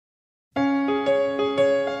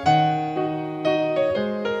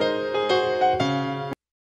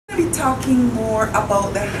be talking more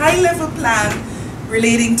about the high-level plan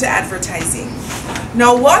relating to advertising.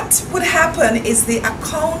 Now, what would happen is the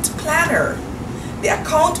account planner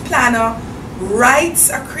writes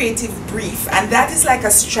a creative brief, and that is like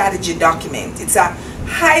a strategy document. It's a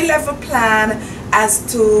high-level plan as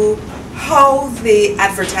to how the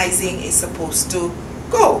advertising is supposed to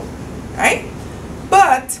go, right?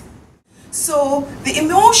 But so the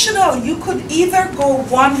emotional, you could either go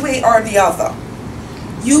one way or the other.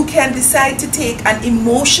 You can decide to take an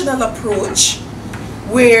emotional approach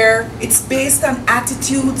where it's based on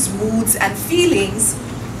attitudes, moods, and feelings,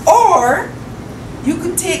 or you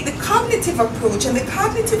could take the cognitive approach, and the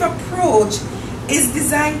cognitive approach is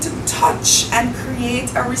designed to touch and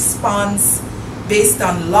create a response based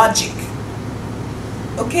on logic.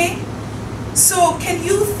 Okay? So can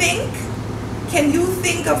you think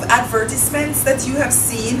of advertisements that you have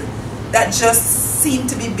seen that just seem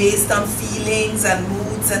to be based on feelings and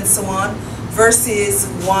moods and so on versus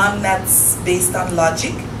one that's based on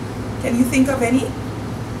logic? Can you think of any?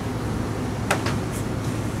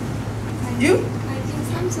 You? I think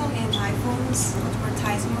Samsung and iPhone's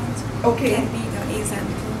advertisement can be the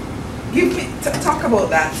example. Give me, talk about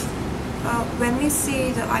that. When we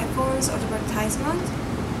see the iPhone's advertisement,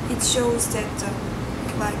 it shows that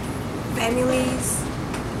like families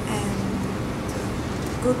and the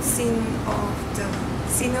good scene of the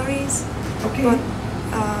sceneries. Okay.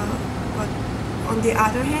 But on the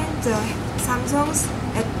other hand, the Samsungs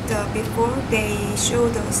before they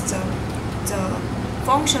showed us the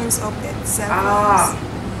functions of that cell phones.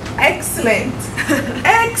 Excellent.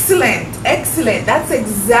 Excellent. That's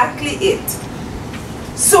exactly it.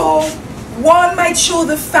 So one might show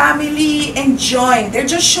the family enjoying. They're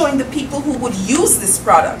just showing the people who would use this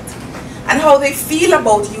product and how they feel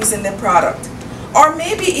about using the product. Or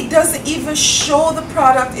maybe it doesn't even show the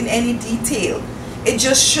product in any detail. It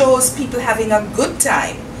just shows people having a good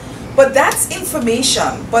time. But that's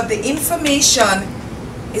information. But the information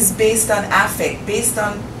is based on affect, based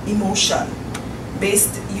on emotion.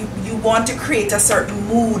 You want to create a certain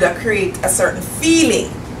mood or create a certain feeling.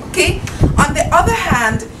 Okay? On the other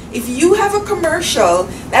hand, if you have a commercial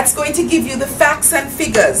that's going to give you the facts and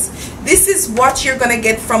figures, this is what you're going to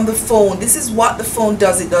get from the phone. This is what the phone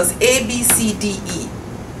does. It does A, B, C, D, E.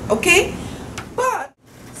 Okay? But,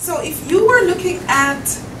 so if you were looking at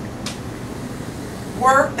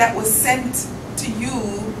work that was sent to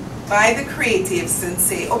you by the creatives and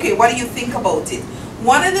say, okay, what do you think about it?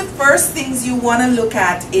 One of the first things you want to look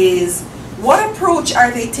at is, what approach are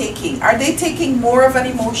they taking? Are they taking more of an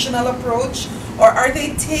emotional approach, or are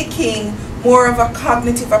they taking more of a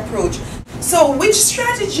cognitive approach? So which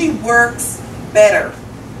strategy works better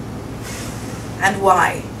and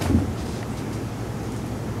why?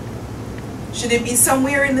 Should it be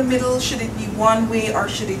somewhere in the middle? Should it be one way, or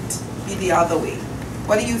should it be the other way?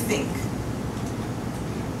 What do you think?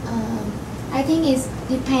 I think it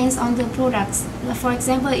depends on the products. For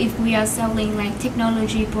example, if we are selling like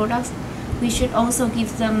technology products, we should also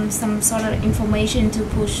give them some sort of information to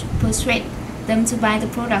persuade them to buy the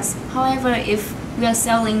products. However, if we are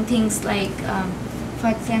selling things like, for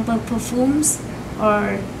example, perfumes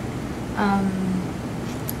or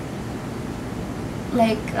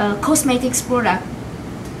cosmetics product,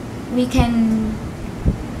 we can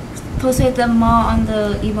persuade them more on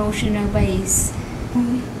the emotional base.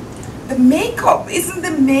 The makeup, isn't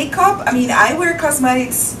the makeup, I mean, I wear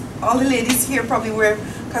cosmetics, all the ladies here probably wear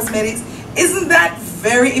cosmetics. Isn't that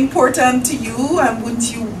very important to you, and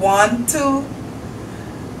wouldn't you want to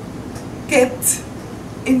get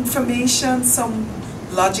information, some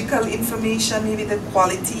logical information, maybe the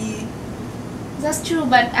quality? That's true,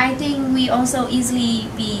 but I think we also easily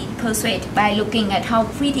be persuaded by looking at how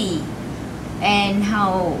pretty and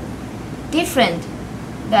how different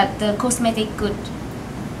that the cosmetic could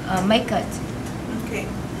make it. Okay.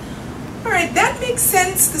 Alright, that makes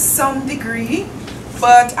sense to some degree,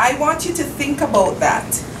 but I want you to think about that.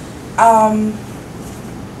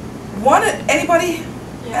 Anybody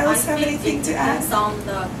else have anything to add? It depends on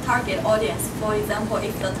the target audience. For example,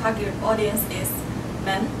 if the target audience is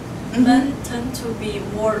men, men tend to be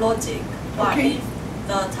more logic. But if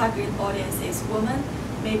the target audience is women,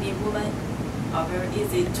 maybe women are very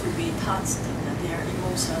easy to be touched in their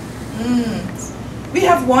emotion. We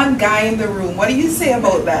have one guy in the room. What do you say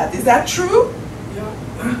about that? Is that true? Yeah,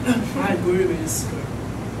 I agree with this.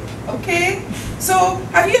 Okay. So,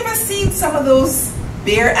 have you ever seen some of those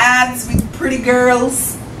bear ads with pretty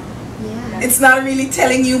girls? Yeah. It's not really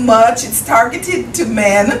telling you much. It's targeted to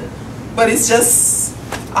men, but it's just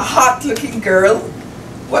a hot-looking girl.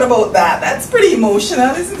 What about that? That's pretty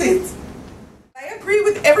emotional, isn't it? I agree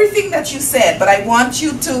with with everything that you said, but I want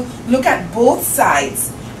you to look at both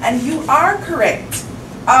sides. And you are correct.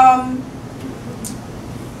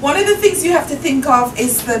 One of the things you have to think of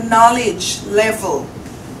is the knowledge level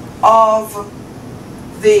of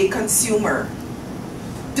the consumer.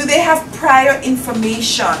 Do they have prior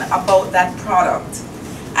information about that product?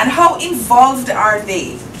 And how involved are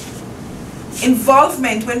they?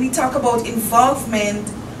 Involvement, when we talk about involvement,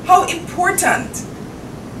 how important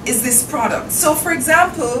is this product? So for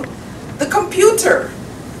example, the computer,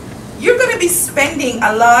 you're going to be spending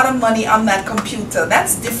a lot of money on that computer.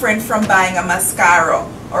 That's different from buying a mascara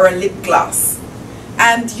or a lip gloss.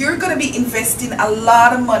 And you're going to be investing a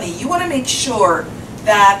lot of money. You want to make sure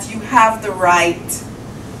that you have the right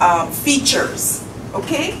features,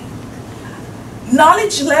 okay?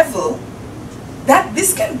 Knowledge level, that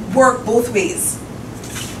this can work both ways.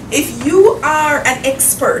 If you are an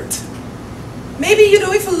expert, maybe you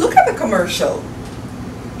don't even look at the commercial.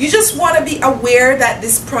 You just want to be aware that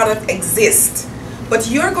this product exists, but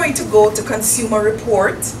you're going to go to Consumer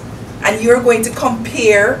Report and you're going to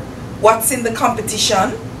compare what's in the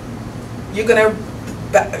competition. You're going to,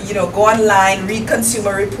 go online, read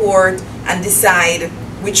Consumer Report, and decide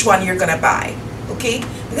which one you're going to buy. Okay?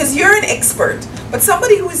 Because you're an expert. But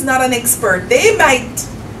somebody who is not an expert, they might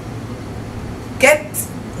get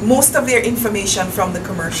most of their information from the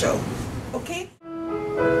commercial. Okay?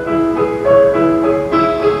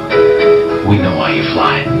 We know why you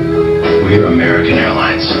fly. We're American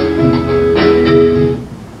Airlines.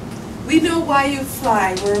 We know why you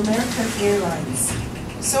fly. We're American Airlines.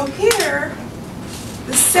 So here,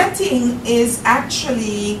 the setting is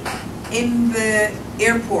actually in the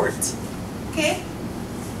airport. Okay?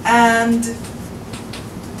 And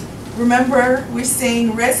remember, we're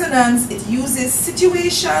saying resonance, it uses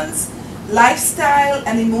situations, lifestyle,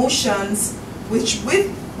 and emotions with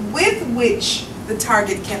which the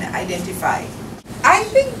target can identify. I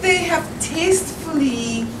think they have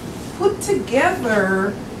tastefully put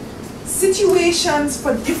together situations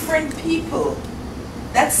for different people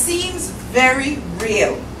that seems very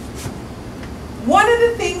real. One of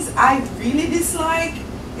the things I really dislike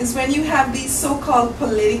is when you have these so-called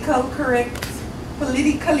politically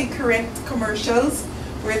correct commercials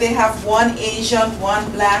where they have one Asian, one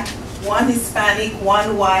black, one Hispanic,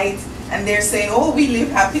 one white, and they're saying, oh, we live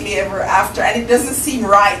happily ever after, and it doesn't seem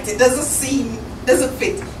right. It doesn't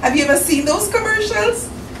fit. Have you ever seen those commercials?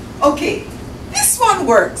 Okay, this one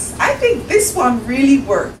works. I think this one really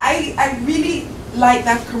works. I really like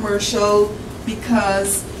that commercial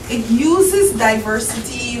because it uses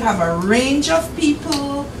diversity. You have a range of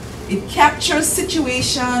people. It captures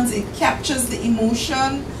situations. It captures the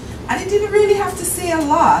emotion. And it didn't really have to say a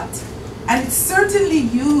lot. And it certainly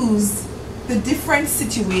used the different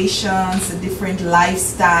situations, the different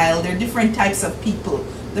lifestyle. There are different types of people.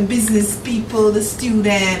 The business people, the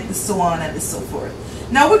student, the so on and so forth.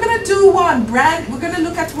 Now we're going to do we're going to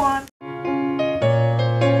look at